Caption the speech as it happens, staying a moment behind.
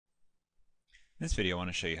In this video, I want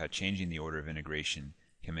to show you how changing the order of integration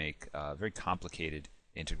can make a very complicated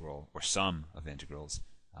integral or sum of integrals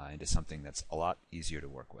into something that's a lot easier to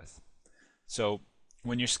work with. So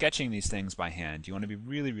when you're sketching these things by hand, you want to be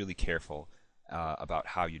really careful about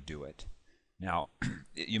how you do it. Now,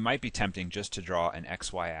 you might be tempting just to draw an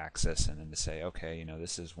xy axis and then to say, okay,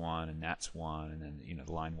 this is 1 and that's 1, and then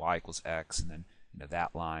the line y equals x, and then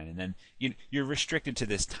that line, and then you're restricted to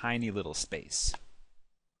this tiny little space.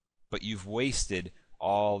 But you've wasted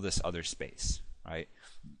all this other space, right?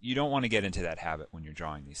 You don't want to get into that habit when you're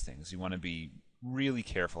drawing these things. You want to be really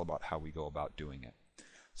careful about how we go about doing it.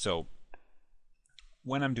 So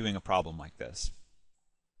when I'm doing a problem like this,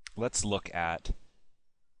 let's look at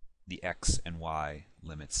the x and y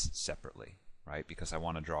limits separately, right? Because I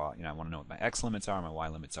want to draw, I want to know what my x limits are, my y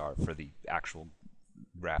limits are for the actual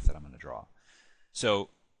graph that I'm going to draw.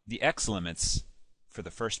 So the x limits for the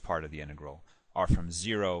first part of the integral are from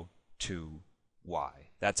 0 to y.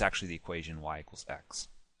 That's actually the equation y equals x.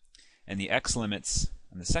 And the x limits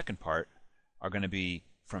in the second part are going to be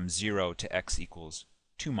from 0 to x equals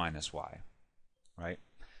 2 minus y, right?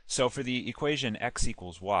 So for the equation x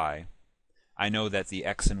equals y, I know that the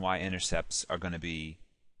x and y intercepts are going to be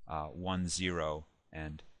 1, 0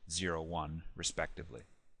 and 0, 1 respectively,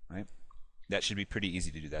 right? That should be pretty easy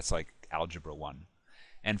to do. That's like algebra 1.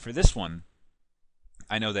 And for this one,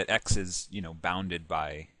 I know that x is, bounded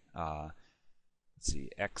by, let's see,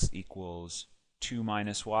 x equals 2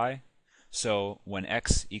 minus y. So when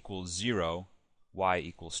x equals 0, y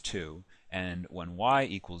equals 2. And when y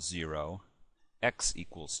equals 0, x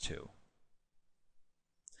equals 2.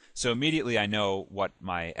 So immediately I know what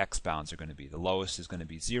my x bounds are going to be. The lowest is going to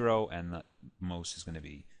be 0, and the most is going to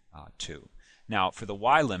be 2. Now, for the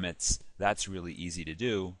y limits, that's really easy to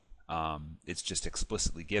do. It's just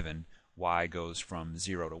explicitly given. Y goes from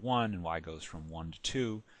 0 to 1, and y goes from 1 to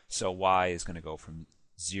 2. So y is going to go from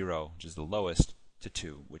 0, which is the lowest, to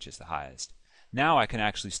 2, which is the highest. Now I can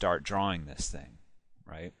actually start drawing this thing,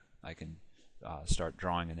 right? I can start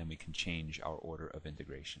drawing, and then we can change our order of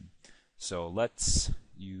integration. So let's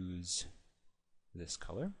use this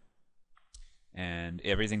color. And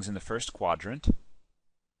everything's in the first quadrant.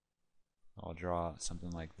 I'll draw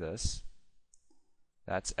something like this.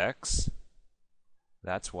 That's x.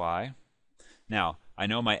 That's y. Now, I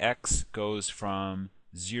know my x goes from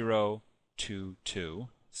 0 to 2,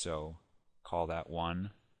 so call that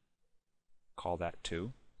 1, call that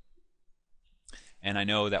 2. And I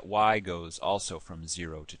know that y goes also from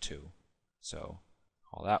 0 to 2, so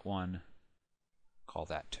call that 1, call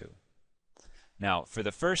that 2. Now, for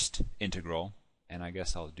the first integral, and I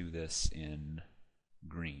guess I'll do this in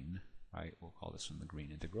green, right? We'll call this one the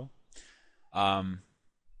green integral.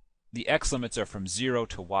 The x limits are from 0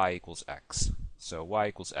 to y equals x. So y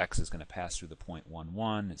equals x is going to pass through the point 1,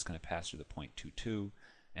 1. It's going to pass through the point 2, 2.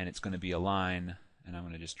 And it's going to be a line, and I'm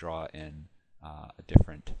going to just draw in a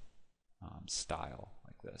different style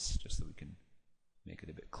like this, just so we can make it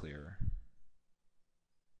a bit clearer.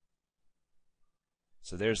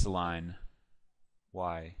 So there's the line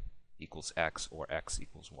y equals x, or x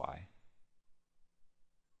equals y.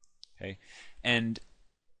 Okay, and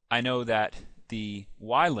I know that the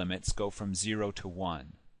y limits go from 0 to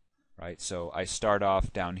 1, right? So I start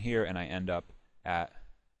off down here and I end up at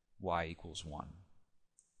y equals 1.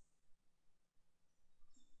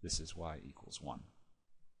 This is y equals 1.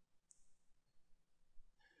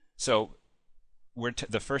 So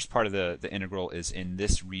the first part of the integral is in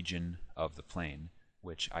this region of the plane,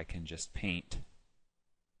 which I can just paint.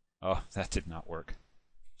 Oh, that did not work.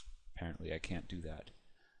 Apparently I can't do that.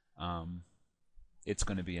 It's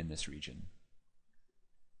going to be in this region.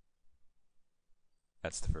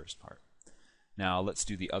 That's the first part. Now let's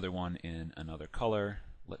do the other one in another color.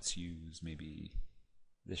 Let's use maybe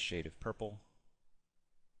this shade of purple.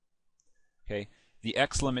 Okay, the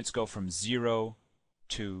x limits go from 0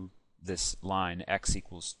 to this line x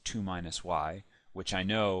equals 2 minus y, which I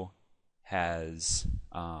know has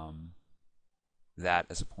that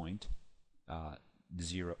as a point,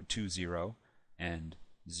 0, 2, 0, and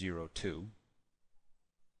 0, 2.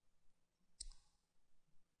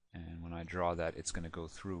 And when I draw that, it's going to go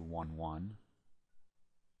through 1, 1.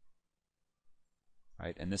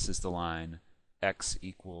 Right? And this is the line x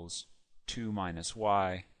equals 2 minus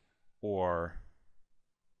y, or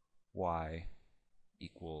y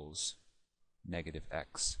equals negative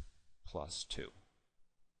x plus 2.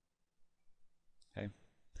 Okay?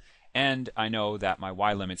 And I know that my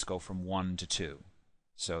y limits go from 1 to 2.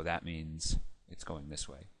 So that means it's going this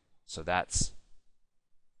way. So that's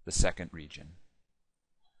the second region.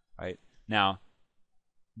 Right? Now,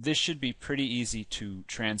 this should be pretty easy to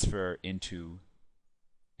transfer into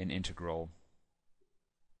an integral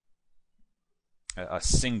a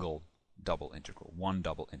single double integral, one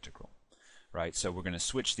double integral, right? So we're going to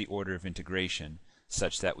switch the order of integration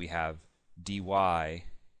such that we have dy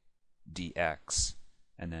dx,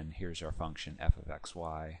 and then here's our function f of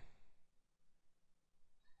xy,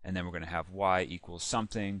 and then we're going to have y equals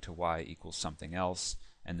something to y equals something else,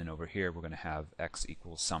 and then over here we're going to have x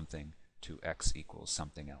equals something to x equals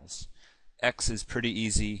something else. X is pretty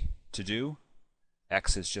easy to do.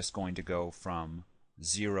 X is just going to go from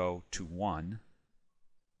 0 to 1,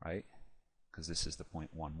 right? Because this is the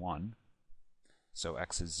point 1, 1. So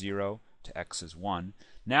x is 0 to x is 1.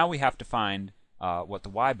 Now we have to find what the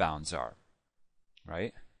y bounds are,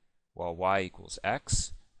 right? Well, y equals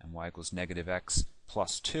x, and y equals negative x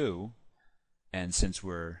plus 2. And since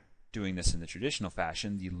we're doing this in the traditional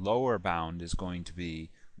fashion, the lower bound is going to be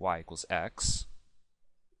y equals x,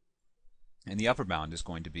 and the upper bound is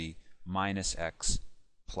going to be minus x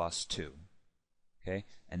plus 2. Okay?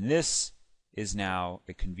 And this is now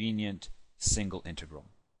a convenient single integral.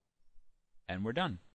 And we're done.